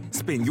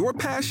spin your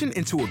passion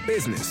into a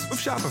business with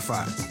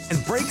Shopify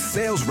and break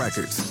sales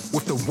records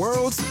with the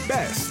world's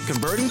best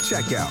converting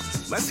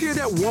checkout. Let's hear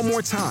that one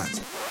more time.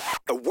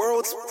 The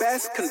world's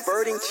best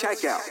converting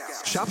checkout.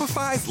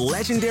 Shopify's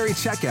legendary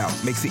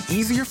checkout makes it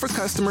easier for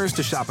customers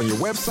to shop on your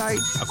website,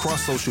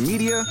 across social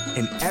media,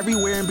 and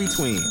everywhere in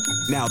between.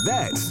 Now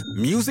that's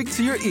music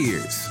to your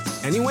ears.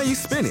 Any way you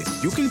spin it,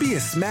 you can be a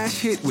smash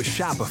hit with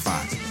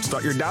Shopify.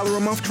 Start your $1 a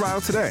month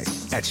trial today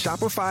at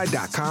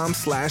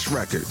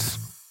shopify.com/records.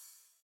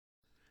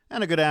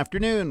 And a good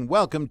afternoon.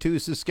 Welcome to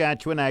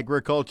Saskatchewan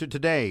Agriculture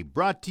Today,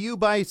 brought to you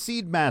by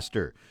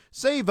Seedmaster.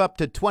 Save up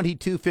to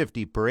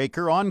 $22.50 per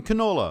acre on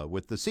canola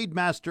with the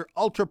Seedmaster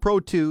Ultra Pro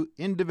 2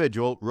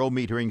 individual row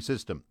metering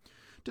system.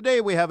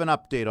 Today we have an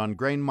update on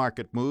grain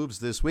market moves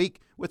this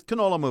week, with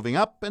canola moving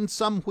up and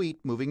some wheat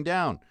moving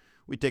down.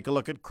 We take a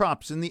look at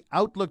crops in the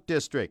Outlook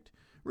District.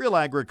 Real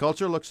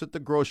Agriculture looks at the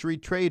Grocery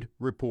Trade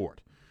Report.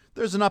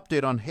 There's an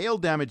update on hail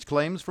damage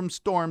claims from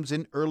storms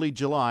in early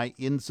July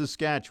in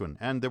Saskatchewan,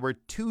 and there were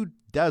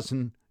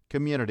 24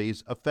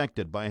 communities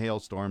affected by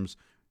hailstorms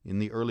in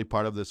the early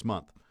part of this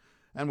month.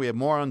 And we have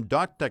more on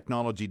dot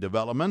technology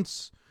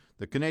developments.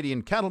 The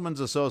Canadian Cattlemen's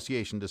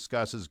Association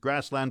discusses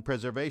grassland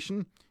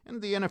preservation,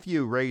 and the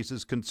NFU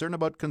raises concern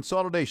about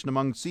consolidation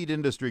among seed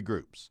industry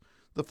groups.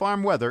 The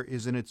farm weather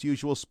is in its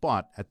usual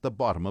spot at the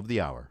bottom of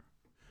the hour.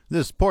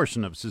 This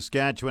portion of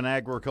Saskatchewan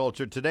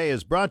Agriculture Today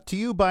is brought to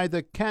you by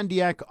the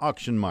Candiac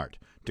Auction Mart.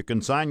 To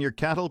consign your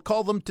cattle,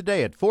 call them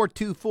today at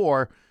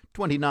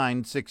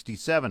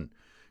 424-2967.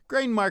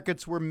 Grain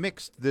markets were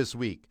mixed this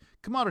week.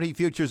 Commodity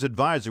Futures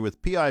Advisor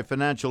with PI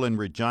Financial in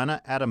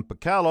Regina, Adam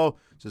Picallo,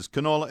 says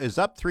canola is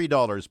up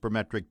 $3 per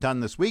metric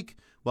ton this week,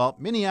 while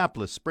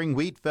Minneapolis spring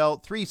wheat fell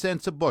 3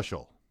 cents a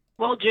bushel.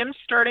 Well, Jim,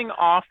 starting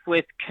off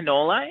with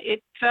canola,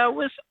 it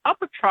was up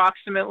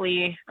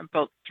approximately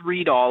about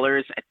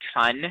 $3 a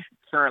ton,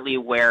 currently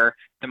where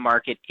the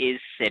market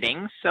is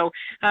sitting, so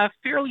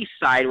fairly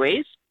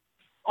sideways.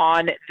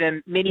 On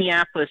the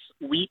Minneapolis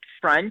wheat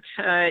front,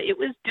 it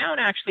was down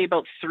actually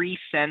about 3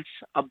 cents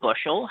a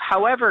bushel.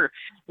 However,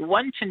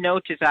 one to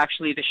note is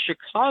actually the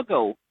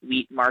Chicago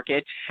wheat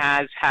market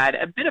has had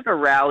a bit of a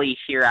rally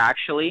here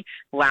actually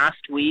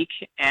last week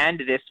and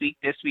this week.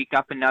 This week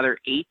up another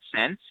 8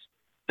 cents.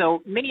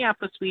 So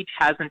Minneapolis wheat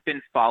hasn't been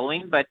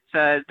following, but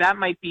that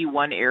might be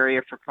one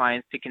area for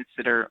clients to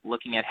consider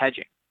looking at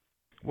hedging.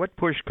 What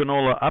pushed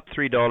canola up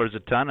 $3 a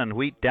ton and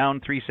wheat down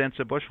 3 cents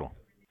a bushel?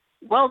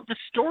 Well, the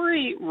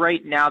story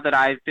right now that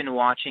I've been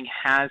watching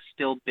has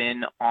still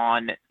been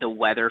on the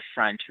weather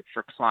front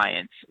for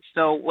clients.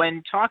 So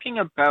when talking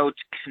about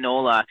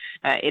canola,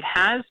 it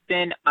has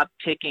been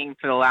upticking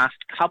for the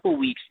last couple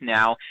weeks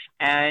now,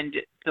 and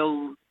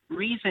the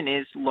reason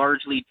is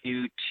largely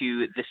due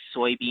to the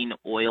soybean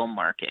oil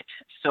market.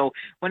 So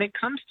when it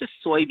comes to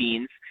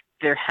soybeans,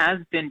 there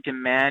has been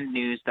demand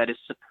news that has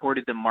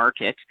supported the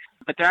market,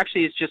 but there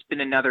actually has just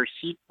been another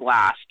heat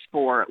blast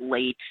for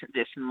late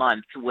this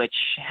month,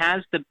 which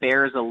has the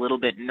bears a little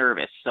bit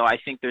nervous. So I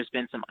think there's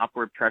been some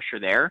upward pressure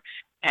there.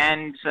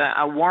 And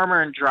a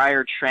warmer and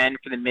drier trend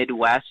for the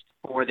Midwest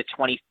for the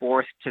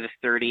 24th to the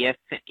 30th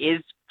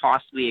is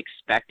possibly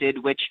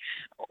expected, which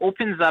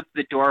opens up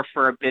the door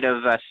for a bit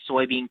of a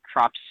soybean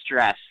crop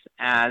stress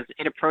as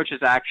it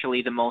approaches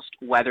actually the most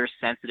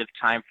weather-sensitive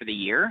time for the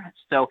year.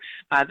 So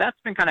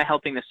that's been kind of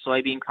helping the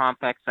soybean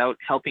complex out,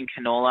 helping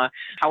canola.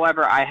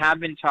 However, I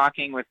have been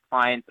talking with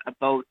clients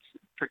about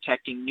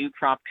protecting new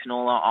crop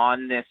canola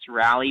on this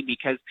rally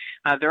because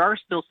there are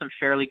still some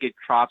fairly good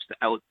crops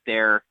out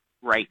there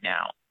right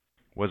now.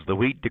 Was the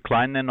wheat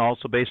decline then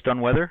also based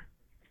on weather?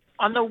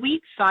 On the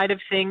wheat side of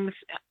things,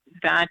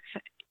 that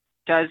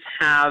does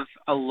have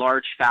a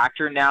large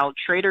factor. Now,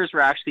 traders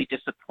were actually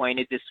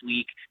disappointed this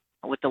week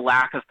with the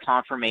lack of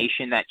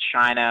confirmation that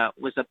China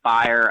was a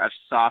buyer of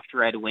soft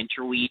red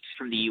winter wheat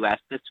from the U.S.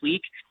 this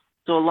week.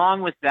 So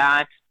along with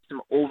that,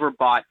 some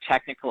overbought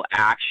technical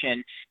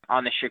action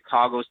on the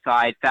Chicago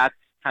side. That's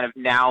kind of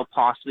now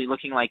possibly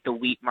looking like the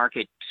wheat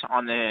market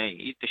on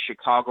the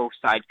Chicago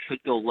side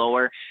could go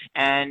lower.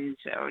 And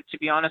to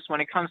be honest, when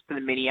it comes to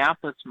the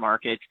Minneapolis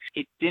market,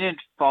 it didn't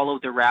follow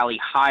the rally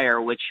higher,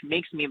 which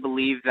makes me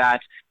believe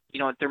that,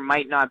 there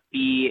might not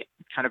be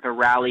kind of a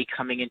rally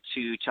coming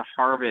into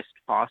harvest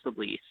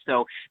possibly.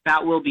 So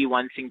that will be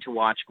one thing to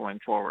watch going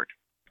forward.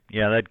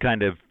 Yeah, that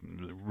kind of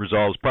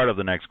resolves part of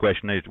the next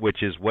question,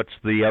 which is what's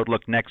the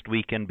outlook next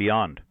week and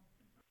beyond?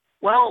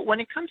 Well, when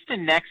it comes to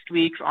next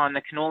week on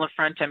the canola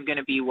front, I'm going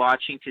to be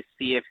watching to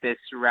see if this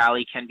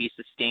rally can be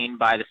sustained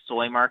by the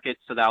soy market.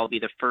 So that will be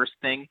the first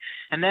thing.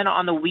 And then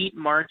on the wheat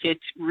market,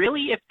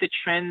 really if the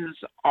trends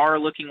are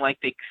looking like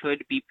they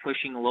could be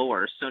pushing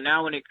lower. So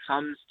now when it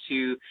comes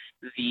to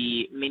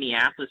the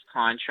Minneapolis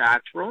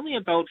contract, we're only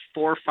about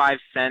 4 or 5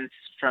 cents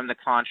from the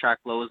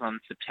contract lows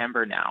on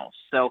September now.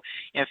 So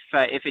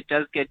if it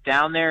does get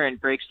down there and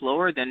breaks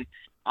lower, then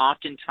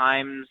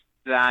oftentimes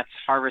that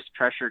harvest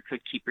pressure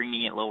could keep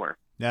bringing it lower.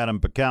 Adam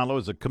Picallo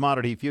is a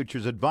commodity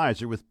futures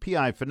advisor with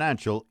PI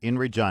Financial in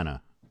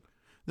Regina.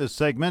 This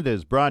segment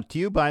is brought to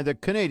you by the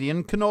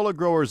Canadian Canola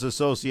Growers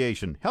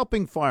Association,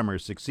 helping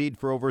farmers succeed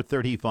for over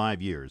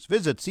 35 years.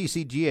 Visit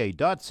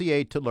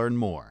ccga.ca to learn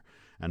more.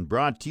 And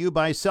brought to you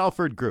by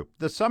Salford Group.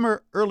 The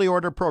summer early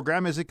order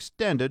program is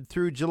extended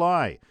through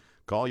July.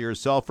 Call your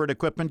Salford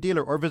equipment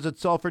dealer or visit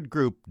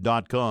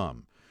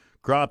salfordgroup.com.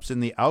 Crops in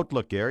the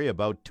Outlook area,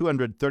 about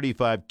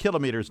 235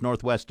 kilometers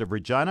northwest of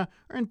Regina,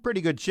 are in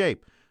pretty good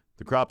shape.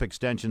 The crop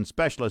extension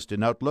specialist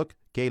in Outlook,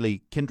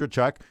 Kaylee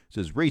Kindrachuk,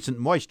 says recent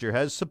moisture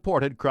has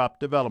supported crop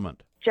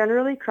development.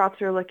 Generally,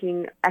 crops are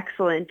looking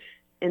excellent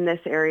in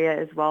this area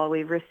as well.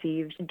 We've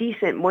received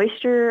decent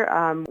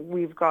moisture,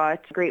 we've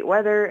got great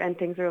weather, and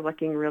things are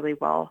looking really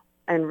well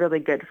and really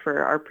good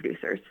for our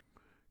producers.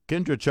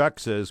 Kindrachuk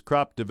says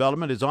crop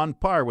development is on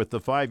par with the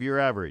 5-year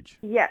average.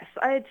 Yes,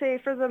 I'd say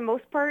for the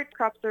most part,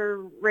 crops are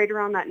right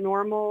around that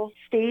normal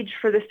stage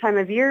for this time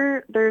of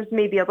year. There's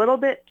maybe a little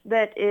bit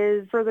that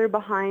is further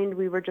behind.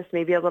 We were just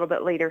maybe a little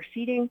bit later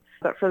seeding,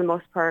 but for the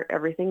most part,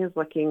 everything is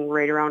looking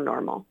right around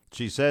normal.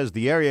 She says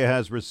the area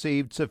has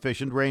received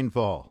sufficient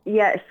rainfall.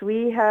 Yes,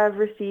 we have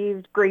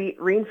received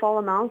great rainfall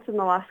amounts in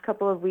the last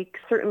couple of weeks,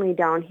 certainly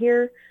down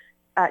here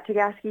at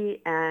Tegaski,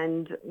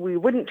 and we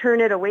wouldn't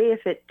turn it away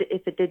if it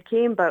did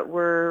came, but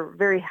we're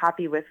very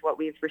happy with what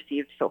we've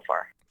received so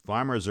far.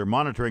 Farmers are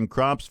monitoring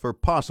crops for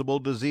possible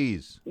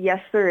disease.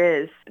 Yes,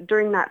 there is.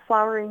 During that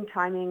flowering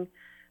timing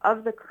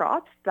of the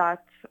crops,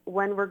 that's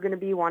when we're going to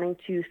be wanting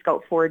to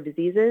scout for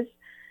diseases,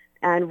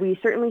 and we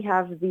certainly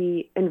have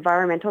the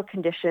environmental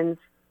conditions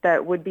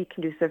that would be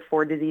conducive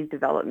for disease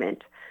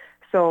development.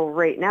 So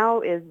right now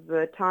is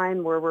the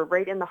time where we're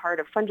right in the heart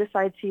of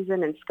fungicide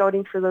season and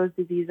scouting for those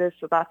diseases.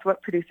 So that's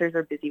what producers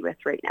are busy with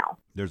right now.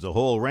 There's a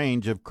whole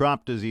range of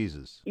crop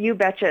diseases. You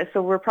betcha.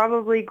 So we're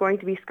probably going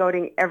to be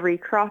scouting every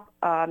crop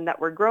that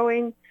we're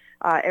growing,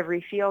 every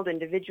field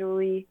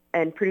individually,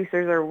 and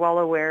producers are well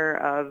aware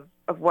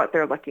of what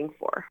they're looking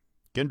for.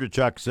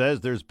 Kindrachuk says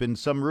there's been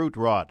some root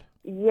rot.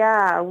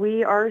 Yeah,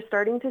 we are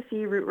starting to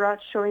see root rot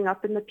showing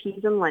up in the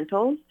peas and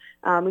lentils.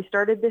 We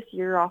started this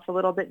year off a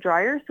little bit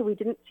drier, so we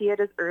didn't see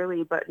it as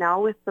early. But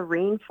now with the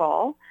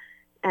rainfall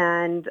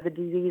and the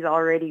disease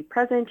already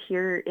present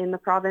here in the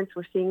province,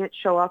 we're seeing it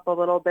show up a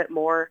little bit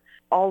more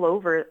all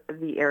over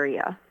the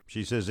area.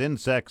 She says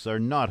insects are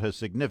not a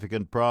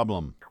significant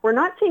problem. We're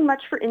not seeing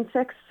much for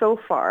insects so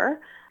far,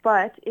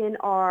 but in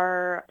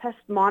our pest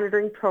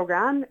monitoring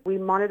program, we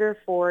monitor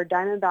for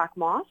diamondback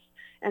moths.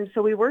 And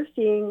so we were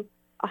seeing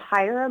a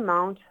higher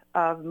amount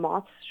of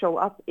moths show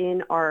up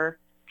in our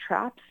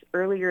traps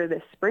earlier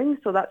this spring.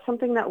 So that's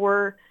something that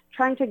we're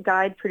trying to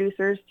guide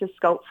producers to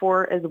scout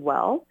for as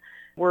well.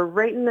 We're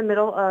right in the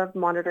middle of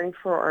monitoring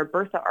for our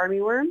Bertha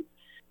armyworm.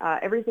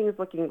 Everything is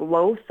looking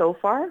low so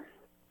far,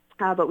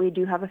 but we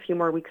do have a few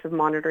more weeks of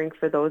monitoring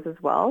for those as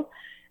well.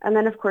 And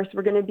then, of course,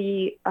 we're going to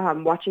be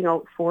watching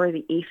out for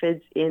the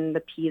aphids in the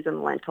peas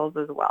and lentils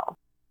as well.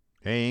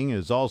 Haying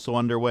is also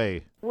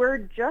underway. We're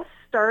just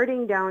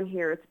starting down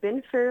here. It's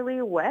been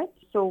fairly wet,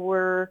 so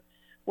we're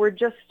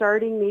just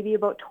starting, maybe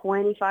about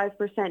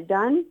 25%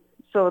 done.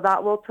 So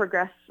that will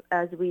progress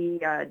as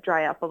we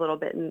dry up a little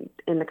bit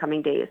in the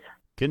coming days.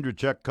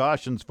 Kindrachuk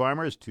cautions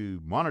farmers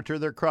to monitor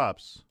their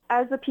crops.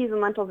 As the peas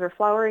and lentils are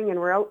flowering and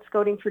we're out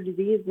scouting for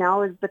disease,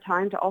 now is the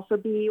time to also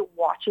be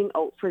watching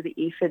out for the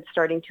aphids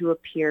starting to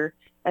appear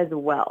as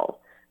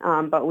well.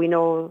 But we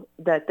know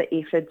that the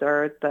aphids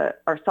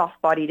are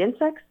soft-bodied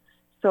insects,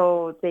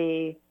 so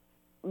they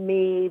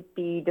may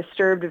be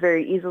disturbed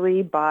very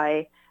easily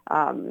by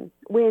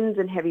winds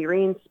and heavy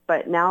rains,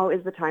 but now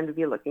is the time to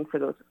be looking for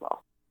those as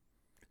well.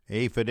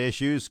 Aphid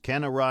issues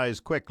can arise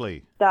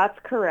quickly. That's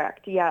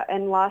correct, yeah.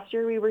 And last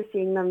year we were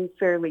seeing them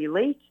fairly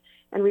late,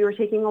 and we were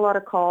taking a lot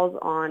of calls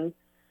on,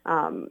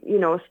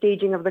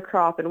 staging of the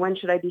crop and when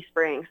should I be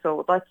spraying.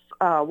 So let's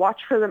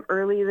watch for them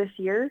early this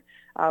year.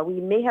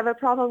 We may have a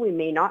problem, we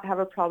may not have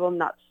a problem.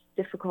 That's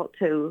difficult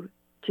to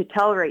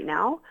tell right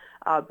now,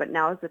 but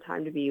now is the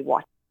time to be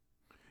watching.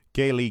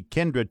 Kaylee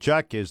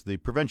Kindrachuk is the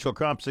Provincial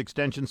Crops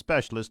Extension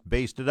Specialist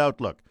based at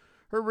Outlook.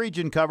 Her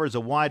region covers a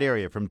wide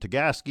area from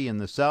Tegaski in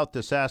the south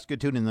to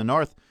Saskatoon in the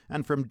north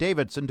and from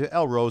Davidson to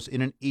Elrose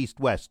in an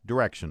east-west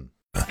direction.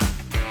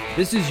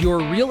 This is your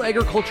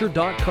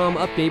RealAgriculture.com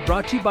update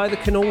brought to you by the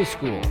Canola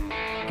School.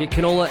 Get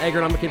canola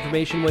agronomic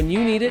information when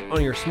you need it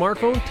on your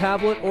smartphone,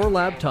 tablet, or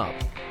laptop.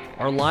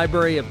 Our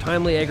library of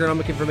timely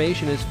agronomic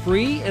information is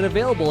free and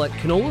available at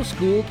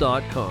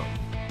canolaschool.com.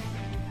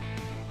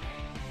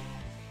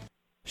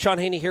 Sean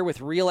Haney here with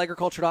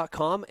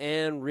RealAgriculture.com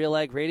and Real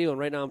Ag Radio, and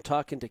right now I'm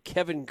talking to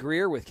Kevin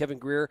Greer with Kevin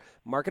Greer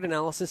Market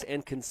Analysis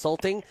and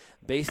Consulting,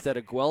 based out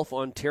of Guelph,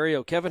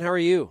 Ontario. Kevin, how are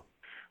you?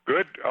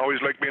 Good. Always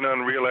like being on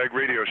Real Ag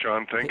Radio,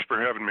 Sean. Thanks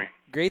for having me.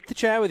 Great to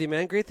chat with you,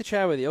 man. Great to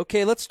chat with you.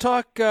 Okay, let's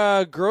talk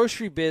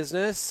grocery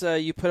business.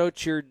 You put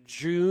out your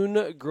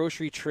June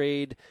grocery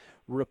trade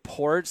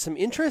report. Some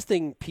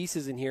interesting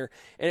pieces in here.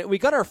 And we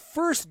got our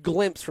first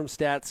glimpse from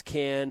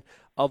StatsCan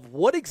of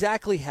what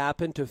exactly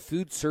happened to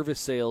food service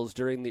sales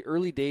during the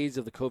early days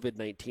of the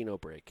COVID-19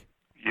 outbreak.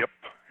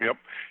 Yep.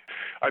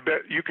 I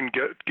bet you can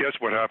guess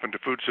what happened to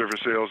food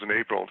service sales in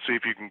April. See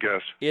if you can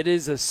guess. It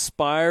is a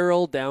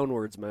spiral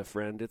downwards, my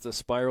friend. It's a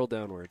spiral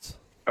downwards.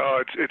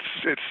 Oh, it's.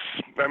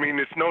 I mean,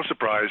 it's no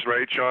surprise,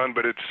 right, Sean?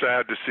 But it's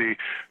sad to see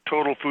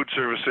total food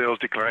service sales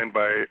declined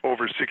by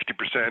over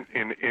 60%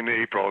 in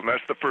April, and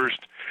that's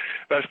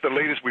the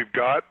latest we've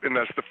got, and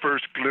that's the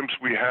first glimpse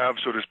we have,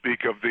 so to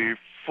speak, of the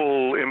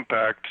full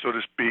impact, so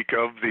to speak,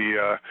 of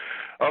the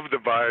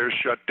virus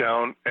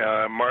shutdown.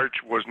 March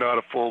was not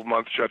a full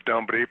month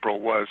shutdown, but April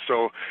was.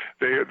 So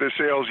the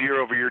sales year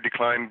over year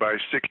declined by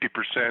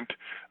 60%.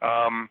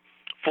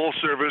 Full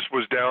service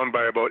was down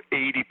by about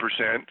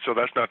 80%, so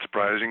that's not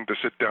surprising. The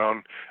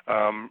sit-down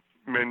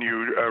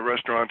menu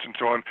restaurants and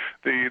so on.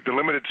 The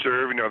limited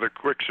serve, the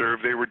quick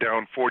serve, they were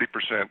down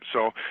 40%.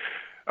 So,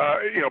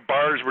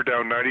 bars were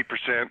down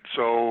 90%.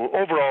 So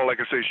overall, like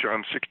I say,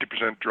 Sean,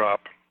 60%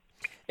 drop.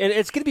 And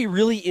it's going to be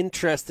really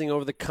interesting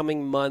over the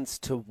coming months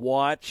to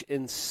watch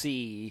and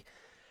see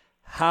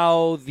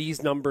how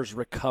these numbers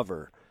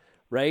recover,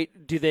 right?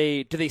 Do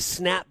they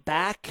snap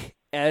back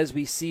as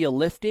we see a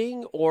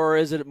lifting, or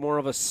is it more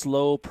of a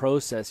slow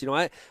process?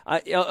 I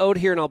out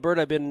here in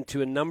Alberta, I've been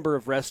to a number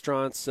of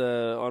restaurants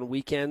on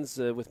weekends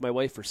with my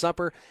wife for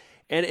supper,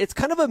 and it's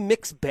kind of a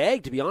mixed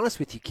bag, to be honest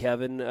with you,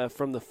 Kevin.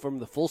 From the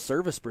full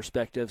service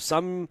perspective,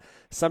 some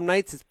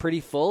nights it's pretty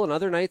full, and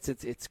other nights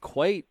it's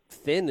quite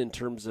thin in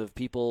terms of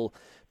people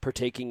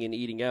partaking and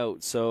eating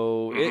out.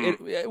 So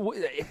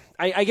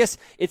I guess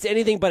it's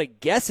anything but a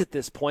guess at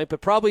this point, but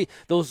probably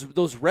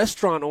those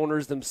restaurant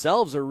owners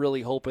themselves are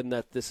really hoping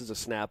that this is a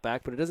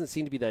snapback, but it doesn't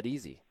seem to be that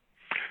easy.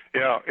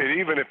 Yeah, and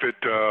even if it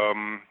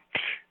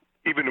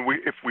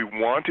if we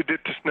wanted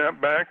it to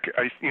snap back,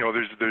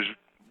 there's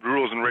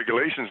rules and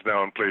regulations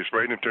now in place,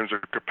 right, in terms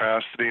of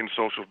capacity and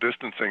social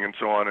distancing and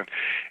so on.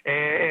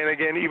 And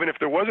again, even if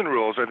there wasn't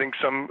rules, I think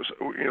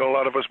a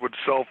lot of us would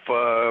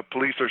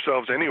self-police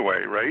ourselves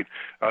anyway, right,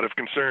 out of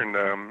concern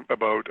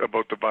about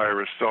the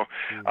virus. So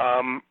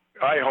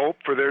I hope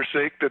for their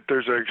sake that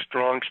there's a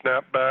strong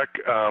snapback.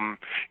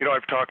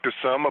 I've talked to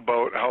some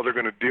about how they're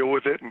going to deal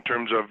with it in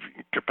terms of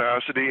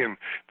capacity and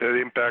the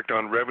impact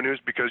on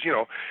revenues, because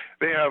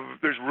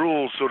there's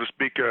rules, so to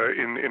speak,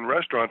 in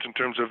restaurants in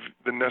terms of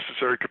the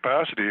necessary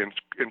capacity and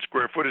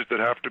square footage that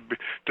have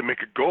to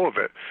make a go of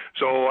it.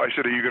 So I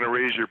said, are you going to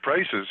raise your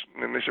prices?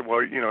 And they said,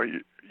 well,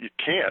 you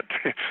can't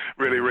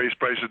really raise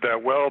prices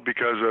that well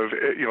because of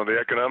the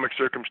economic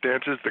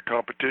circumstances, the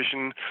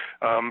competition.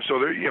 So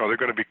they're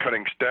going to be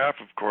cutting staff.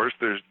 Of course,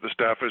 the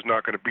staff is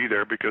not going to be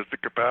there because the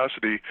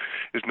capacity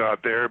is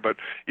not there. But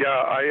yeah,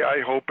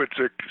 I hope it's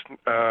a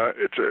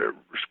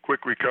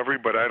quick recovery,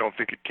 but I don't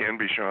think it can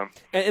be, Sean.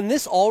 And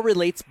this all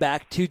relates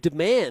back to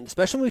demand,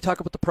 especially when we talk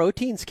about the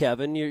proteins,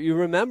 Kevin. You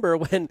remember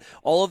when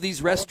all of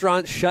these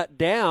restaurants shut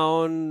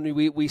down,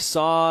 we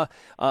saw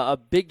a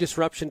big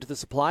disruption to the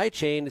supply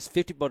chain. It's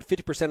about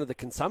 50% of the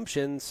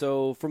consumption.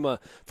 So from a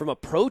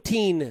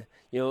protein,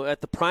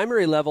 at the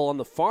primary level on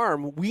the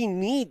farm, we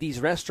need these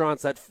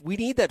restaurants, we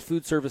need that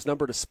food service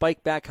number to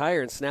spike back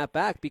higher and snap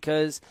back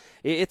because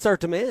it's our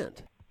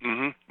demand.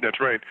 Mm-hmm. That's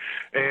right.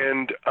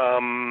 And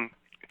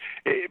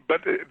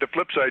but the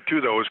flip side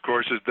too, though, of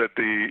course, is that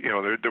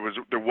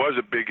there was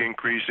a big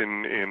increase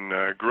in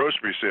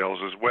grocery sales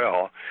as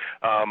well,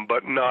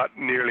 but not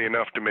nearly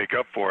enough to make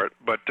up for it.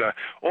 But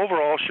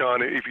overall,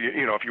 Sean, if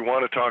you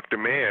want to talk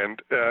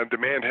demand,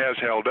 demand has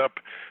held up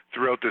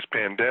throughout this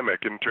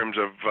pandemic in terms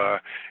of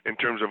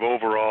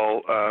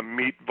overall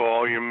meat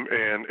volume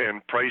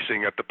and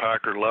pricing at the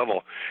packer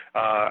level.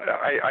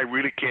 I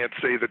really can't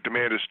say that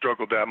demand has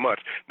struggled that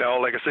much. Now,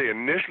 like I say,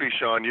 initially,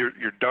 Sean, you're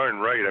darn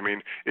right. I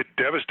mean, it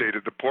devastated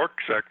the pork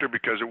sector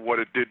because of what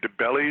it did to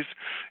bellies,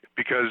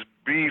 because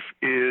beef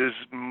is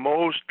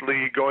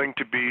mostly going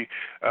to be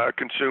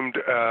consumed,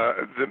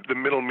 the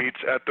middle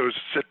meats at those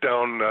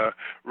sit-down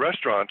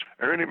restaurants.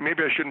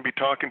 Maybe I shouldn't be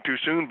talking too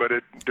soon, but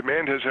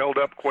demand has held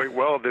up quite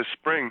well this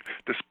spring,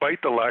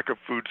 despite the lack of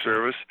food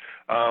service.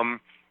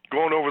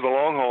 Going over the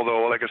long haul,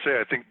 though, like I say,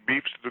 I think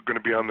beef's going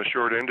to be on the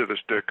short end of the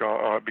stick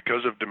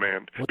because of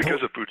demand,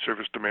 because of food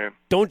service demand.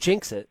 Don't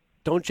jinx it.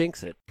 Don't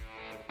jinx it.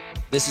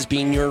 This has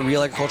been your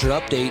Real Agriculture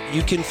Update.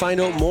 You can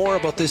find out more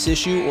about this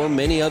issue or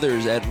many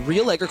others at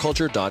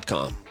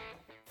realagriculture.com.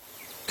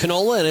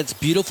 Canola and its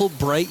beautiful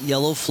bright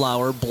yellow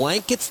flower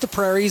blankets the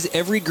prairies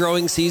every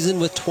growing season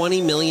with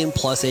 20 million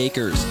plus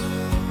acres.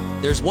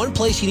 There's one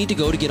place you need to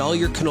go to get all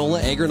your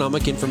canola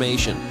agronomic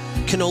information,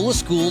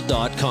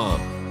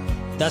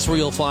 canolaschool.com. That's where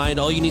you'll find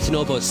all you need to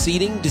know about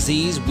seeding,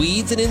 disease,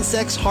 weeds, and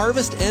insects,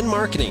 harvest, and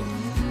marketing.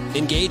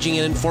 Engaging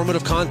and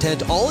informative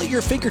content all at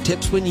your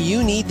fingertips when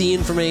you need the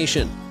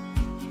information.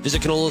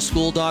 Visit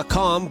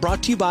canolaschool.com,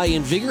 brought to you by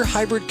Invigor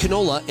Hybrid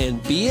Canola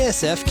and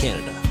BASF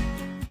Canada.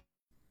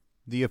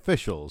 The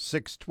official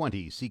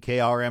 620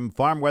 CKRM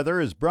Farm Weather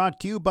is brought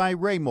to you by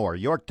Raymore,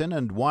 Yorkton,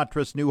 and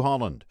Watrous, New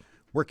Holland,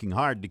 working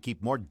hard to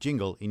keep more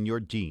jingle in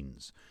your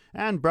jeans.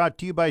 And brought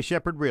to you by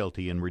Shepherd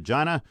Realty in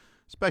Regina,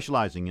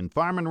 specializing in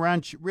farm and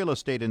ranch real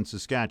estate in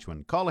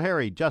Saskatchewan. Call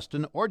Harry,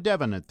 Justin, or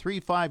Devon at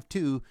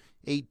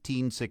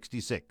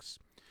 352-1866.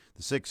 The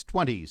The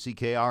 6:20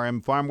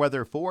 CKRM farm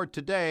weather for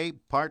today,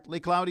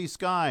 partly cloudy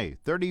sky,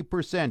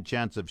 30%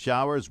 chance of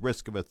showers,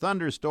 risk of a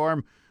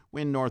thunderstorm,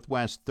 wind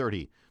northwest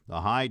 30.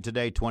 The high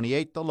today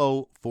 28, the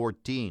low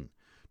 14.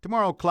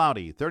 Tomorrow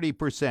cloudy,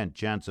 30%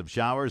 chance of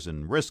showers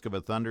and risk of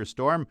a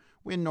thunderstorm,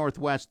 wind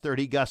northwest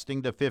 30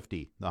 gusting to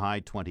 50. The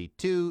high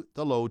 22,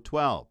 the low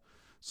 12.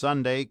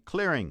 Sunday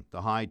clearing,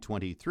 the high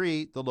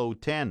 23, the low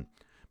 10.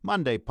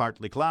 Monday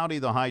partly cloudy,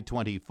 the high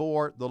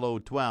 24, the low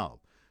 12.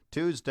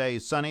 Tuesday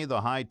sunny,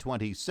 the high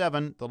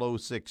 27, the low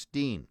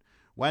 16.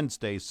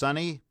 Wednesday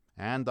sunny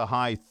and the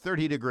high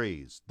 30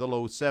 degrees, the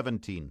low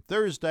 17.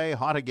 Thursday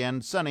hot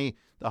again, sunny,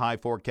 the high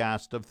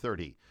forecast of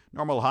 30.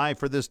 Normal high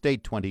for this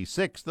date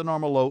 26, the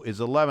normal low is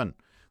 11.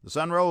 The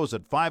sun rose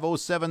at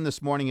 5:07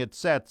 this morning, it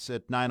sets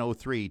at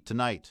 9:03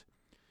 tonight.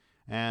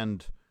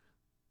 And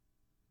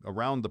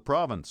around the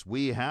province,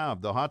 we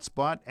have the hot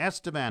spot,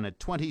 Estevan at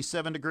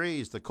 27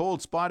 degrees. The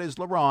cold spot is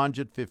La Ronge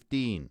at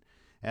 15.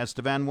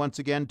 Estevan once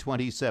again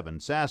 27.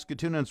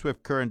 Saskatoon and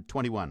Swift Current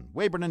 21.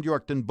 Weyburn and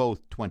Yorkton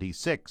both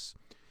 26.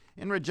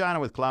 In Regina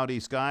with cloudy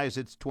skies,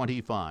 it's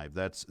 25.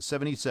 That's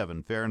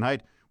 77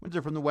 Fahrenheit. Winds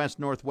are from the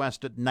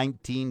west-northwest at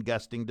 19,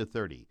 gusting to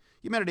 30.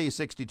 Humidity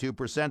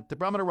 62%. The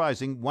barometer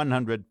rising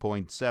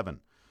 100.7.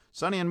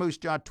 Sunny in Moose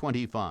Jaw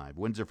 25.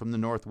 Winds are from the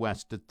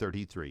northwest at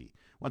 33.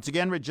 Once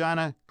again,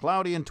 Regina,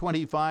 cloudy and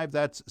 25.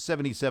 That's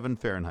 77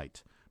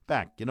 Fahrenheit.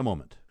 Back in a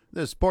moment.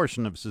 This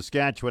portion of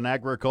Saskatchewan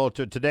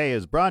Agriculture Today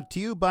is brought to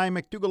you by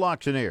McDougall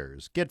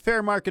Auctioneers. Get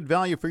fair market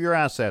value for your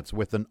assets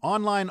with an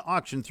online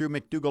auction through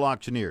McDougall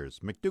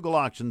Auctioneers,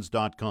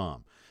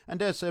 McDougallAuctions.com.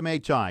 And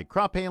SMHI,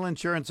 crop hail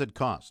insurance at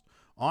cost.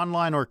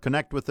 Online or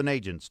connect with an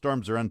agent.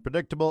 Storms are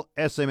unpredictable.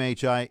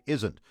 SMHI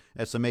isn't.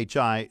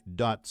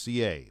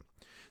 SMHI.ca.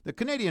 The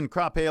Canadian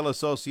Crop Hail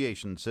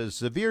Association says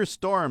severe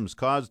storms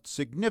caused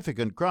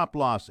significant crop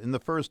loss in the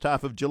first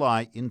half of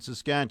July in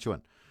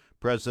Saskatchewan.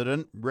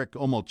 President Rick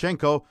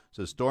Omolchenko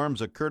says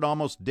storms occurred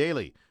almost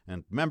daily,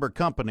 and member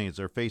companies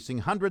are facing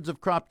hundreds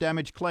of crop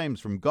damage claims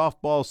from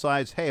golf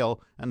ball-size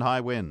hail and high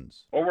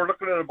winds. Well, we're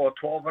looking at about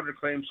 1,200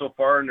 claims so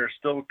far, and they're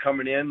still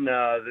coming in.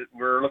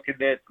 We're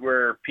looking at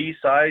where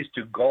pea-size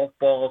to golf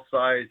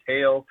ball-size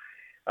hail.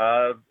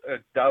 That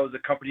was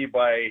accompanied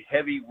by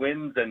heavy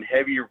winds and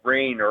heavy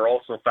rain are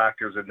also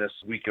factors in this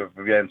week of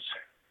events.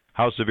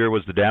 How severe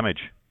was the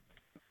damage?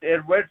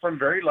 It went from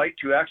very light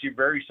to actually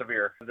very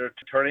severe. The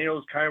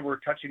tornadoes kind of were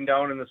touching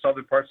down in the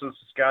southern parts of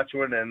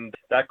Saskatchewan, and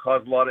that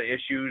caused a lot of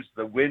issues.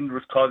 The wind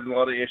was causing a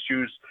lot of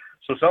issues.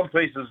 So some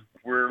places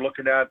we're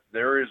looking at,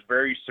 there is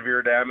very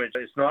severe damage.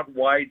 It's not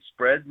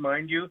widespread,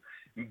 mind you,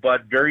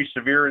 but very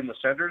severe in the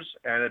centers,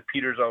 and it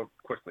peters out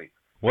quickly.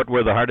 What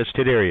were the hardest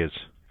hit areas?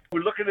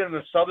 We're looking in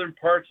the southern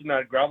parts in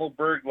that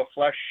Gravelburg, La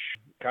Flèche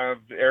kind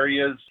of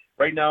areas.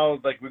 Right now,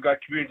 like we've got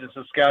communities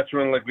in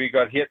Saskatchewan, like we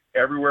got hit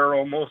everywhere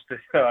almost.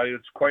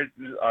 It's quite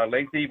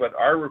lengthy, but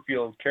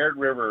Arborfield, Carrot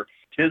River,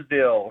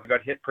 Tisdale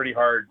got hit pretty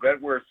hard.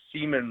 Wentworth,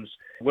 Siemens,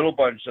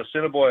 Whittlebunch,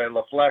 Assiniboia,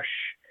 La Flèche,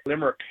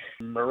 Limerick,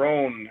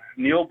 Maroon,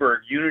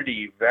 Neilburg,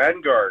 Unity,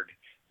 Vanguard,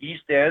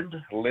 East End,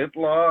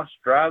 Lintlaw,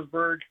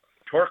 Strasbourg,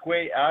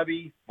 Torquay,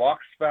 Abbey,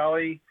 Fox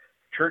Valley,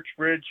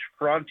 Churchbridge,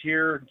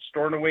 Frontier,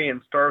 Stornoway,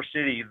 and Star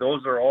City.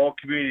 Those are all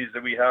communities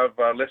that we have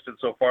listed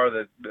so far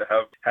that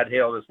have had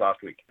hail this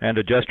last week. And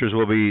adjusters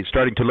will be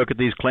starting to look at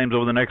these claims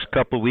over the next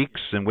couple of weeks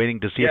and waiting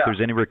to see if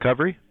there's any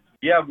recovery?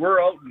 Yeah, we're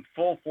out in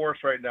full force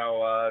right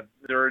now.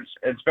 They're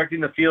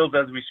inspecting the fields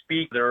as we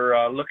speak.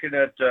 They're looking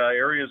at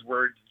areas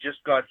where it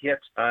just got hit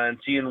and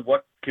seeing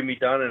what can be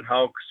done and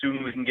how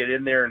soon we can get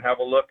in there and have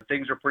a look.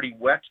 Things are pretty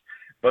wet,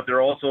 but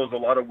there also is a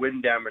lot of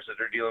wind damage that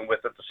they're dealing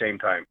with at the same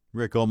time.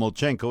 Rick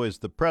Omolchenko is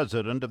the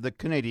president of the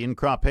Canadian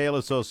Crop Hail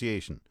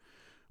Association.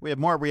 We have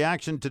more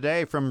reaction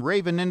today from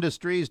Raven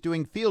Industries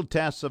doing field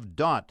tests of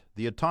DOT,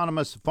 the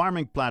autonomous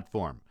farming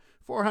platform.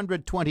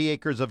 420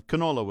 acres of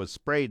canola was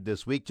sprayed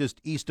this week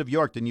just east of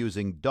Yorkton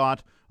using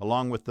DOT,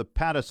 along with the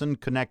Pattison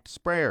Connect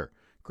sprayer.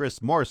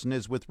 Chris Morrison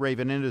is with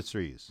Raven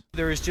Industries.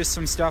 There was just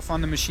some stuff on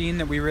the machine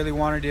that we really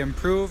wanted to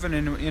improve, and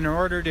in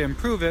order to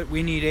improve it,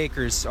 we need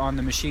acres on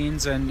the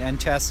machines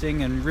and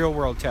testing and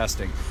real-world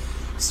testing.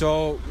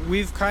 So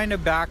we've kind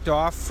of backed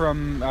off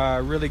from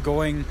really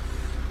going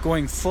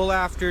full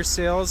after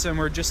sales, and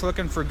we're just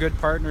looking for good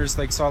partners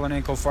like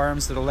Solonenko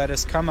Farms that'll let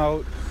us come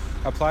out,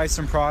 apply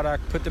some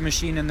product, put the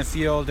machine in the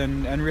field,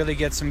 and really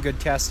get some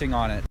good testing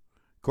on it.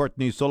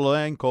 Courtney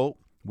Solonenko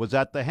was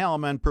at the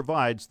helm and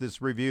provides this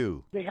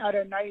review. They had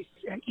a nice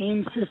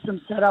aim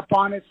system set up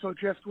on it, so it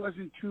just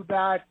wasn't too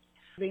bad.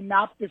 They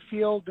mapped the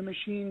field, the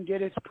machine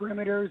did its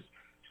perimeters,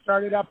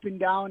 started up and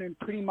down, and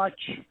pretty much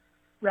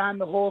ran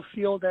the whole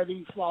field, I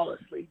think,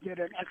 flawlessly. Did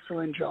an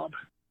excellent job.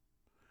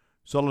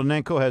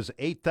 Solonenko has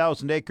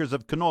 8,000 acres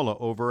of canola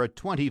over a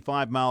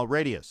 25-mile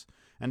radius,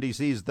 and he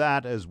sees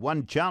that as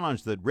one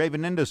challenge that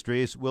Raven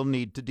Industries will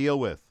need to deal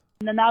with.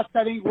 And that's,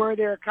 I think, where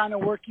they're kind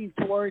of working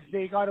towards.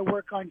 They got to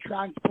work on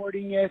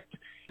transporting it.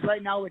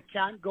 Right now, it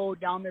can't go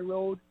down the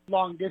road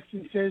long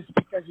distances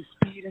because of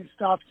speed and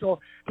stuff.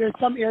 So there's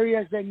some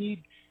areas that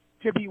need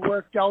to be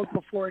worked out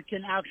before it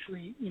can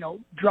actually,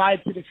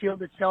 drive to the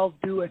field itself,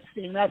 do its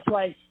thing. That's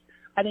why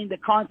I think the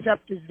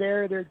concept is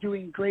there. They're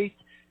doing great.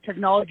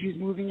 Technology is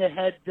moving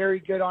ahead, very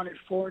good on it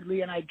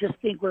forwardly, and I just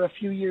think we're a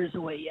few years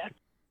away yet.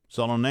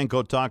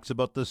 Solonenko talks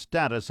about the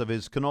status of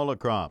his canola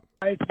crop.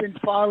 It's been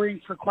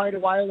flowering for quite a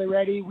while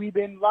already. We've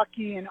been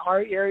lucky in our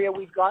area.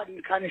 We've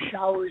gotten kind of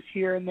showers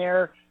here and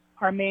there.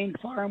 Our main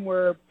farm,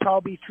 we're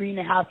probably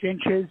 3.5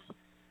 inches.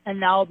 And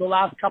now the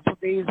last couple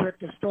of days with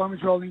the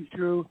storms rolling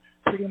through,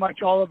 pretty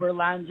much all of our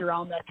land's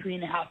around that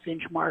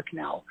 3.5-inch mark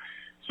now.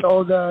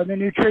 So the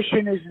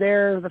nutrition is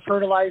there, the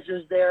fertilizer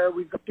is there,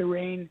 we've got the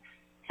rain,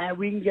 and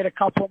we can get a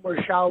couple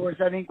more showers.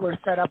 I think we're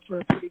set up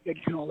for a pretty good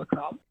canola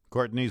crop.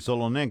 Courtney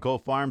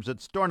Solonenko farms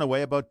at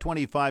Stornoway, about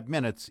 25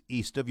 minutes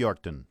east of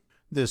Yorkton.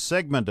 This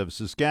segment of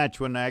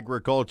Saskatchewan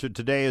Agriculture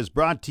Today is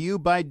brought to you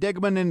by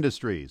Degelman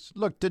Industries.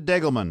 Look to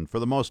Degelman for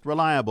the most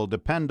reliable,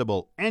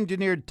 dependable,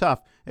 engineered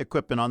tough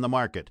equipment on the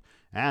market.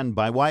 And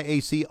by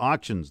YAC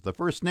Auctions, the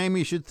first name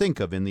you should think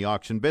of in the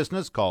auction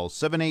business. Call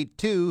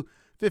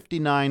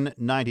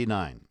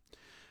 782-5999.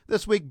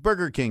 This week,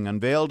 Burger King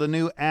unveiled a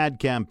new ad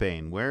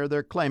campaign where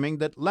they're claiming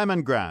that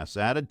lemongrass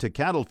added to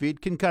cattle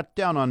feed can cut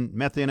down on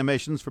methane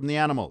emissions from the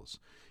animals.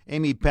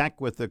 Amy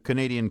Peck with the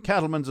Canadian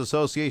Cattlemen's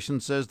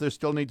Association says there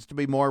still needs to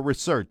be more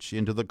research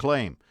into the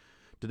claim.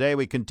 Today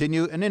we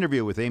continue an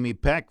interview with Amy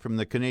Peck from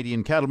the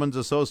Canadian Cattlemen's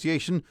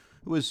Association,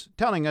 who is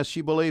telling us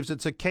she believes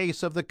it's a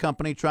case of the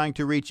company trying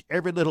to reach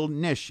every little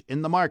niche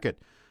in the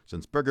market,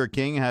 since Burger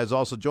King has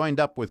also joined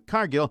up with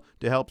Cargill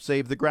to help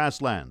save the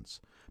grasslands.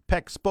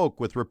 Peck spoke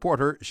with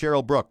reporter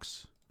Cheryl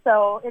Brooks.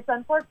 So it's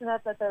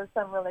unfortunate that there's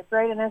some really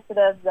great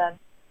initiatives, and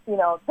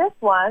this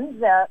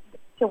one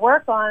to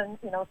work on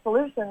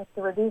solutions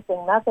to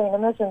reducing methane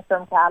emissions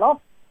from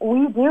cattle.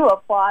 We do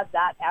applaud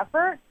that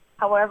effort.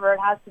 However, it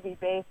has to be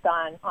based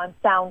on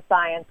sound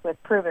science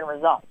with proven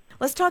results.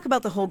 Let's talk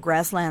about the whole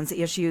grasslands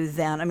issue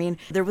then. I mean,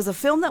 there was a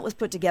film that was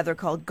put together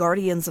called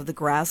Guardians of the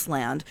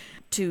Grassland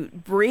to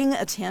bring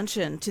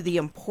attention to the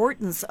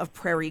importance of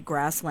prairie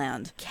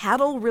grassland.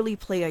 Cattle really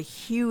play a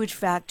huge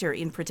factor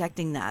in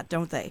protecting that,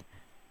 don't they?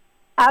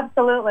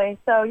 Absolutely.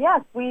 So,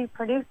 yes, we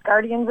produced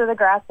Guardians of the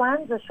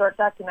Grasslands, a short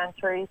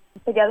documentary,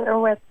 together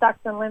with Ducks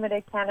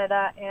Unlimited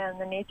Canada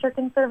and the Nature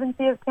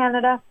Conservancy of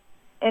Canada.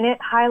 And it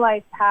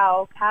highlights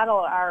how cattle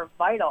are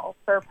vital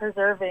for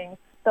preserving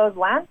those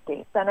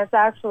landscapes. And it's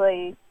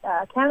actually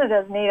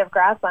Canada's native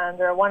grasslands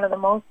are one of the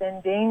most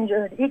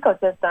endangered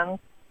ecosystems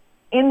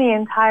in the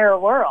entire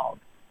world.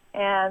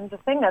 And the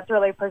thing that's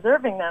really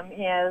preserving them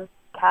is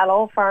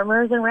cattle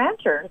farmers and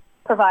ranchers,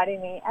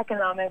 providing the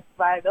economic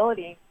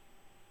viability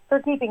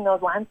for keeping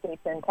those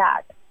landscapes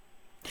intact.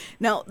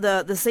 Now,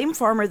 the same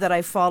farmer that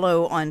I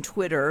follow on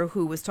Twitter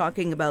who was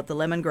talking about the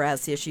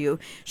lemongrass issue,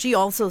 she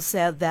also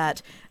said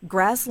that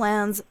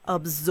grasslands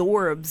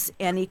absorbs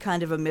any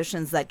kind of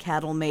emissions that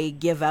cattle may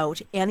give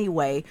out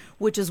anyway,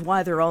 which is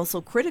why they're also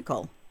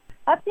critical.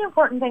 That's the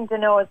important thing to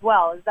know as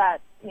well, is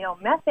that,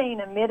 methane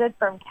emitted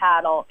from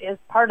cattle is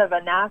part of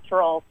a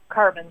natural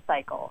carbon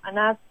cycle, and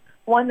that's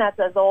one that's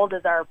as old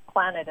as our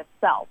planet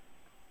itself.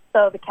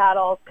 So the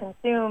cattle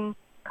consume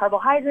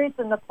carbohydrates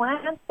in the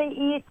plants they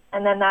eat,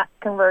 and then that's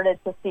converted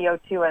to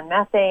CO2 and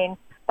methane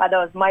by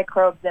those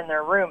microbes in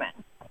their rumen.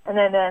 And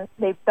then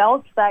they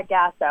belch that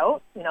gas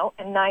out,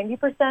 and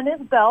 90%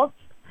 is belched,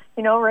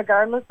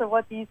 regardless of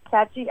what these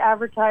catchy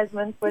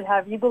advertisements would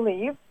have you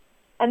believe.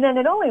 And then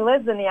it only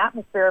lives in the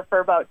atmosphere for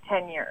about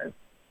 10 years.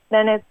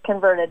 Then it's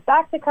converted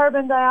back to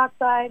carbon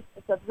dioxide,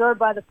 it's absorbed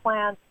by the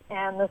plants,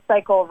 and the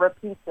cycle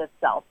repeats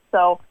itself.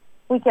 So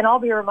we can all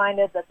be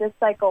reminded that this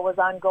cycle was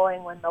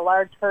ongoing when the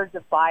large herds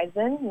of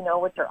bison,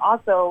 which are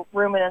also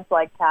ruminants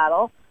like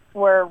cattle,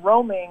 were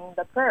roaming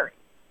the prairie.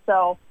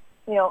 So,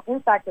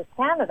 in fact, as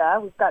Canada,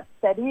 we've got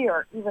steady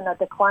or even a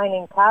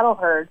declining cattle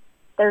herd.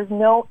 There's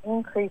no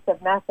increase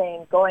of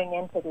methane going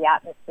into the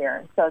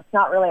atmosphere. So it's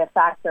not really a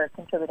factor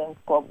contributing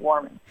to global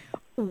warming.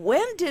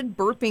 When did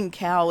burping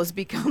cows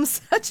become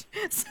such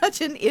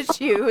an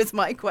issue is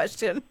my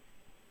question.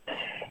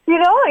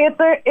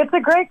 It's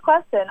a great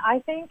question. I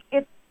think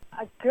it's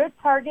a good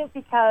target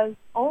because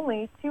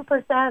only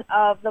 2%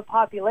 of the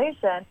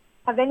population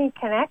have any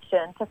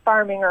connection to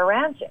farming or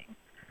ranching.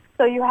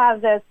 So you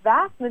have this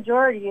vast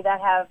majority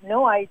that have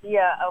no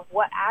idea of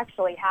what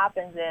actually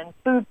happens in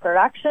food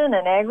production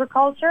and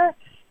agriculture.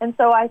 And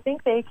so I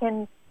think they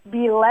can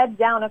be led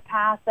down a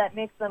path that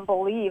makes them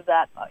believe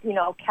that,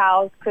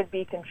 cows could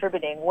be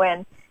contributing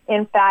when,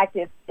 in fact,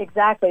 it's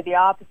exactly the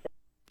opposite.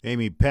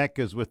 Amy Peck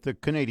is with the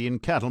Canadian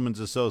Cattlemen's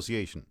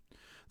Association.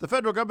 The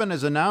federal government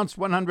has announced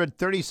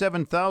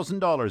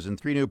 $137,000 in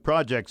 3 new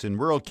projects in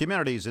rural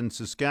communities in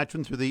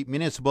Saskatchewan through the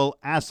Municipal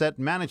Asset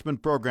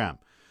Management Program.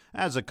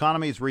 As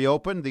economies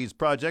reopen, these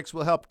projects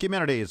will help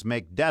communities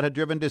make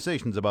data-driven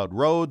decisions about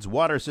roads,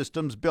 water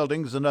systems,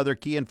 buildings, and other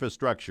key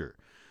infrastructure.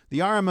 The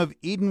arm of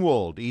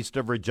Edenwold, east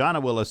of Regina,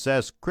 will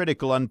assess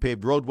critical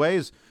unpaved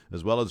roadways,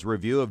 as well as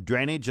review of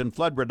drainage and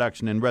flood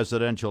reduction in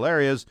residential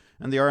areas,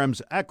 and the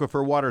arm's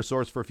aquifer water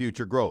source for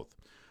future growth.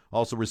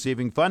 Also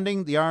receiving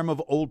funding, the arm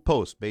of Old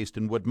Post, based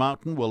in Wood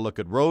Mountain, will look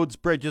at roads,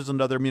 bridges, and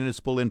other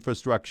municipal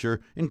infrastructure,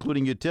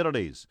 including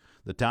utilities.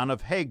 The town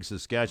of Hague,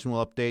 Saskatchewan,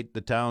 will update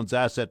the town's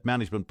asset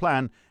management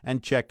plan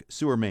and check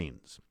sewer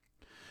mains.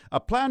 A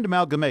planned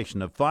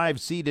amalgamation of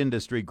 5 seed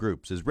industry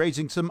groups is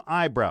raising some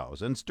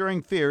eyebrows and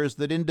stirring fears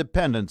that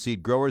independent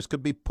seed growers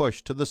could be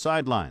pushed to the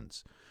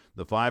sidelines.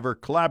 The 5 are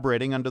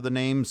collaborating under the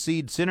name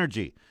Seed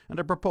Synergy and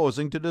are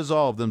proposing to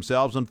dissolve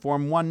themselves and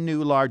form one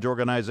new large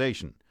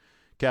organization.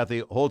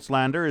 Kathy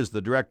Holzlander is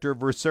the Director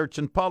of Research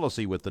and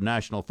Policy with the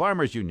National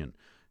Farmers Union,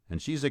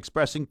 and she's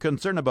expressing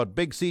concern about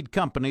big seed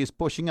companies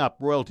pushing up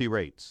royalty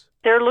rates.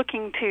 They're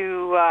looking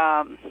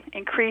to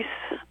increase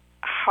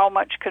how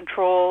much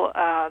control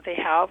they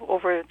have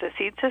over the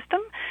seed system,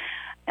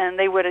 and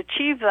they would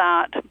achieve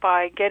that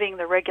by getting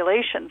the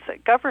regulations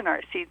that govern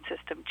our seed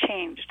system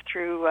changed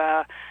through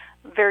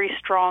very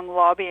strong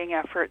lobbying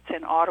efforts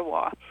in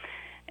Ottawa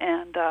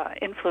and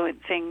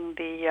influencing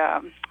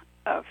the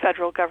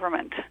federal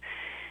government.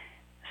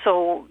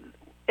 So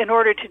in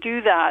order to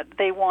do that,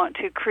 they want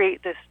to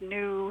create this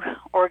new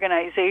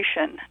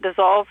organization,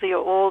 dissolve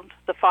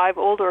the 5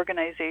 old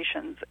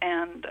organizations,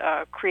 and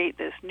create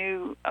this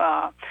new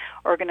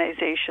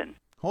organization.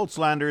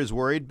 Holzlander is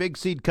worried big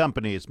seed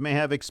companies may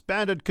have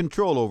expanded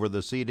control over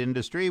the seed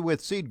industry,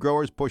 with seed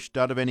growers pushed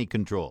out of any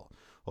control.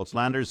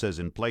 Holzlander says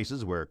in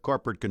places where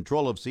corporate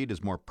control of seed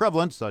is more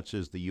prevalent, such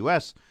as the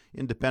U.S.,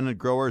 independent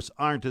growers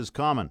aren't as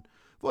common.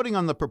 Voting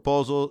on the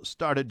proposal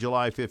started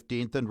July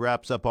 15th and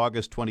wraps up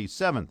August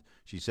 27th.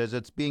 She says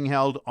it's being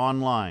held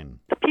online.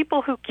 The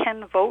people who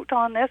can vote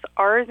on this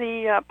are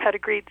the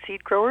pedigreed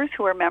seed growers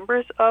who are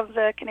members of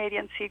the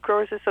Canadian Seed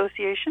Growers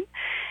Association,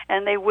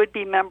 and they would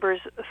be members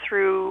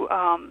through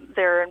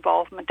their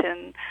involvement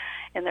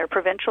in their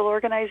provincial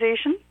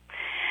organization.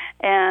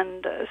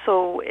 And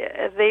so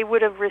they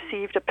would have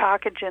received a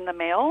package in the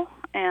mail,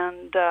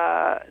 and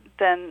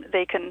then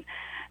they can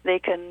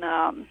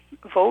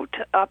vote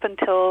up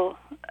until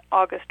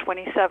August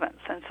 27th.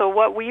 And so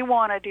what we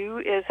want to do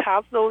is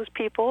have those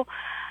people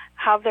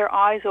have their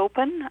eyes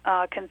open,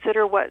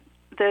 consider what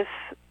this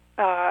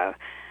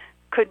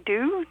could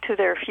do to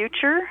their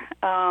future,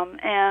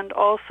 and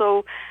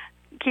also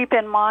keep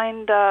in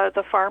mind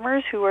the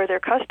farmers who are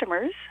their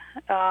customers,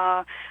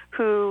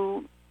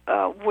 who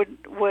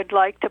would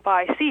like to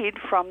buy seed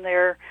from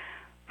their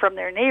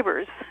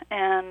neighbors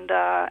and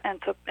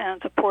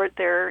support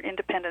their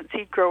independent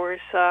seed growers'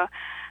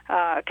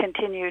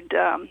 continued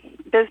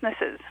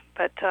businesses.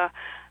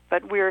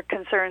 But we're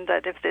concerned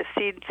that if this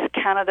Seeds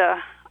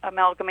Canada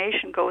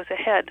amalgamation goes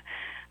ahead,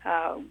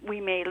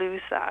 we may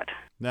lose that.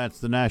 That's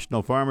the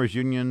National Farmers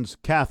Union's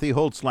Kathy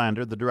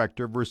Holzlander, the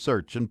Director of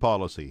Research and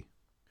Policy.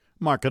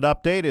 Market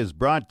Update is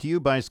brought to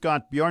you by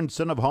Scott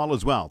Bjornson of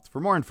Hall's Wealth.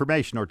 For more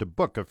information or to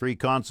book a free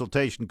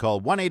consultation,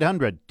 call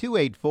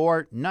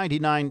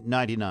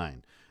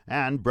 1-800-284-9999.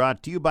 And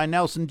brought to you by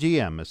Nelson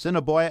GM,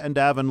 Assiniboia and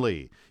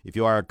Avonlea. If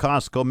you are a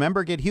Costco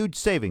member, get huge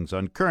savings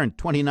on current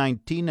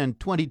 2019 and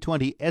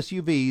 2020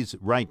 SUVs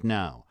right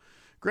now.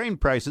 Grain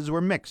prices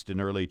were mixed in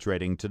early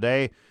trading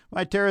today.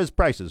 Viterra's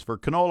prices for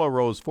canola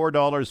rose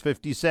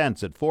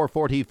 $4.50 at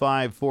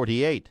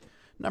 $445.48.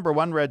 Number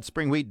 1 red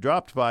spring wheat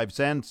dropped 5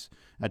 cents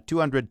at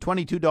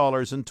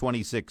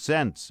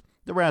 $222.26.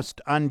 The rest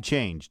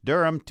unchanged.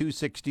 Durham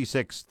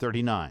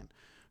 $266.39.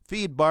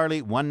 Feed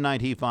barley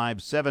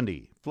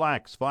 $195.70.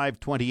 Flax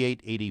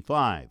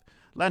 $528.85.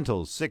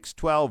 Lentils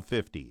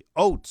 $612.50.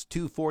 Oats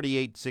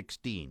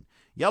 $248.16.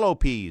 Yellow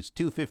peas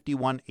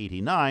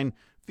 $251.89.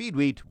 Feed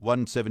wheat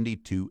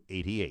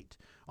 $172.88.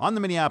 On the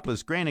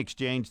Minneapolis Grain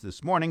Exchange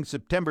this morning,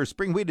 September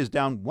spring wheat is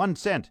down 1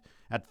 cent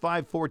at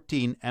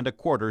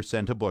 $5.14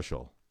 cents a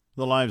bushel.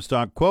 The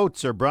livestock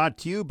quotes are brought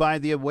to you by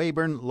the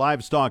Weyburn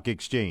Livestock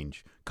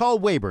Exchange. Call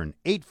Weyburn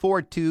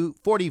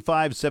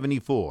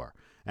 842-4574.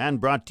 And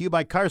brought to you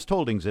by Karst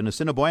Holdings in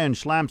Assiniboia and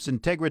Schlamps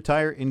Integra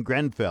Tire in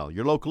Grenfell,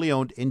 your locally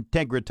owned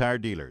Integra Tire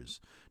dealers.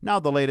 Now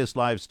the latest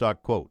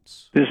livestock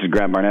quotes. This is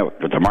Grant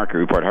Barnett with the Market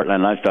Report.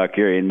 Heartland Livestock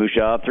here in Moose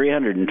Jaw.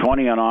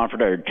 320 on offer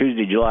to our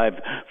Tuesday, July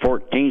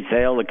 14th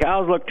sale. The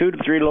cows look 2 to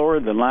 3 lower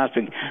than last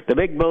week. The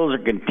big bulls are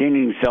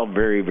continuing to sell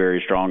very,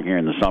 very strong here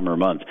in the summer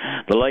months.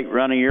 The light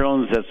running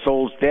yearlings have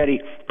sold steady.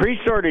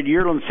 Pre-sorted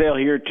yearling sale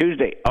here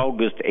Tuesday,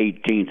 August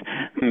 18th.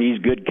 These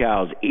good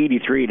cows,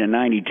 83 to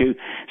 92.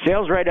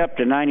 Sales right up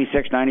to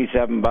 96,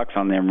 97 bucks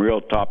on them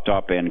real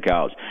top end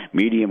cows.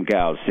 Medium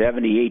cows,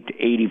 78 to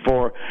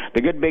 84.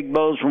 The good big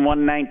bulls from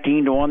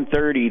 119 to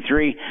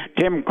 133.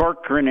 Tim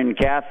Corcoran and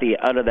Kathy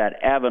out of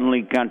that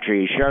Avonlea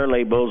country.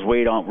 Charolais bulls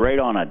weighed on right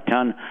on a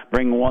ton,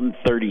 bring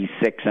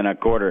 136 and a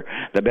quarter.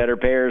 The better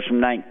pairs from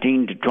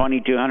 19 to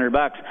 2200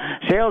 bucks.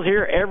 Sales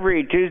here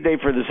every Tuesday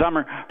for the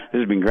summer. This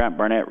has been Grant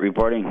Barnett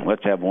reporting.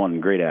 Let's have one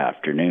great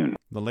afternoon.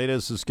 The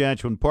latest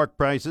Saskatchewan pork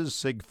prices: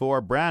 Sig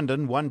 4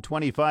 Brandon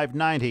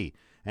 $125.90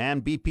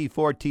 and BP4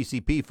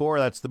 TCP4,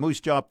 that's the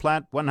Moose Jaw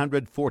plant,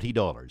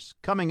 $140.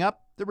 Coming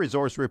up, the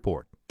Resource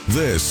Report.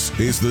 This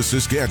is the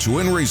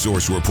Saskatchewan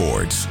Resource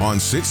Report on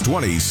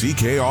 620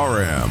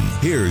 CKRM.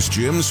 Here's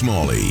Jim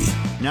Smalley.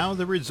 Now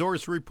the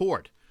Resource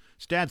Report.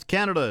 Stats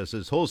Canada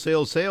says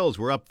wholesale sales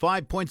were up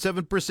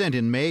 5.7%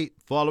 in May,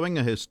 following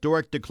a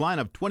historic decline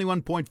of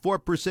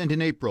 21.4%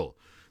 in April.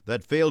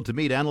 That failed to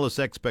meet analysts'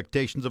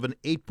 expectations of an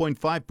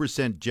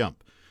 8.5%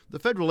 jump. The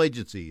federal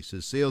agency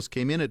says sales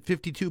came in at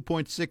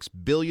 $52.6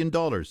 billion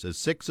as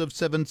 6 of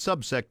 7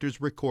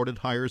 subsectors recorded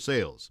higher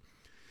sales.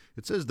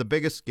 It says the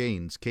biggest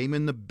gains came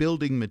in the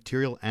building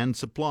material and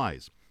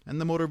supplies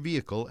and the motor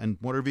vehicle and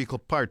motor vehicle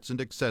parts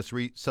and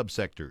accessory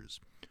subsectors.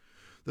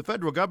 The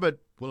federal government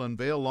will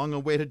unveil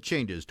long-awaited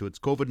changes to its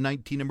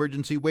COVID-19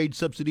 emergency wage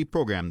subsidy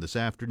program this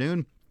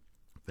afternoon.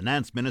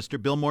 Finance Minister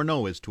Bill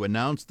Morneau is to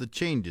announce the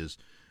changes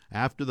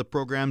after the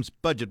program's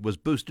budget was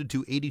boosted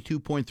to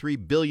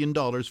 $82.3 billion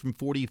from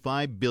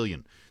 $45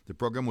 billion. The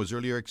program was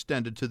earlier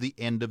extended to the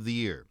end of the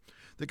year.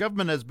 The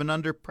government has been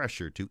under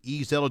pressure to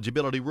ease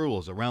eligibility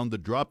rules around the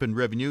drop in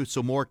revenue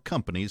so more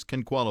companies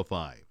can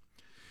qualify.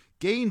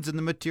 Gains in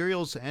the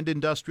materials and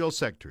industrial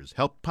sectors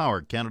helped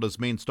power Canada's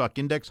main stock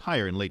index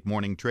higher in late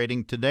morning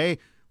trading today,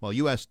 while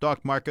U.S.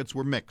 stock markets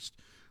were mixed.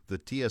 The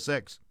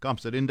TSX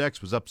Composite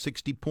Index was up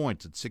 60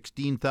 points at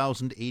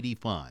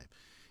 16,085.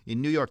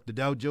 In New York, the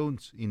Dow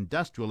Jones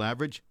Industrial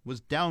Average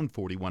was down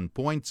 41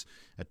 points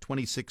at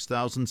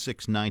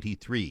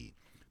 26,693.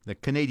 The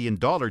Canadian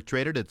dollar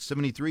traded at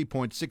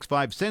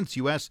 73.65 cents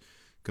U.S.,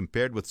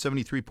 compared with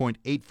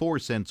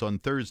 73.84 cents on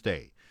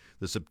Thursday.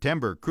 The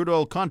September crude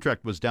oil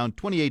contract was down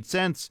 28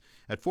 cents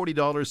at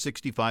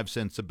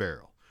 $40.65 a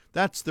barrel.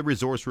 That's the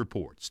Resource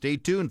Report. Stay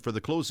tuned for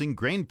the closing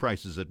grain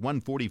prices at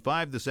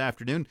 1:45 this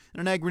afternoon and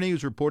an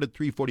Agri-News report at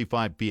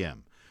 3:45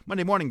 p.m.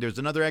 Monday morning, there's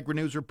another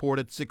Agri-News report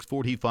at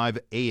 6:45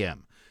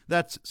 a.m.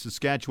 That's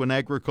Saskatchewan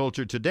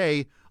Agriculture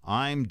Today.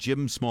 I'm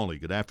Jim Smalley.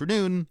 Good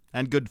afternoon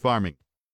and good farming.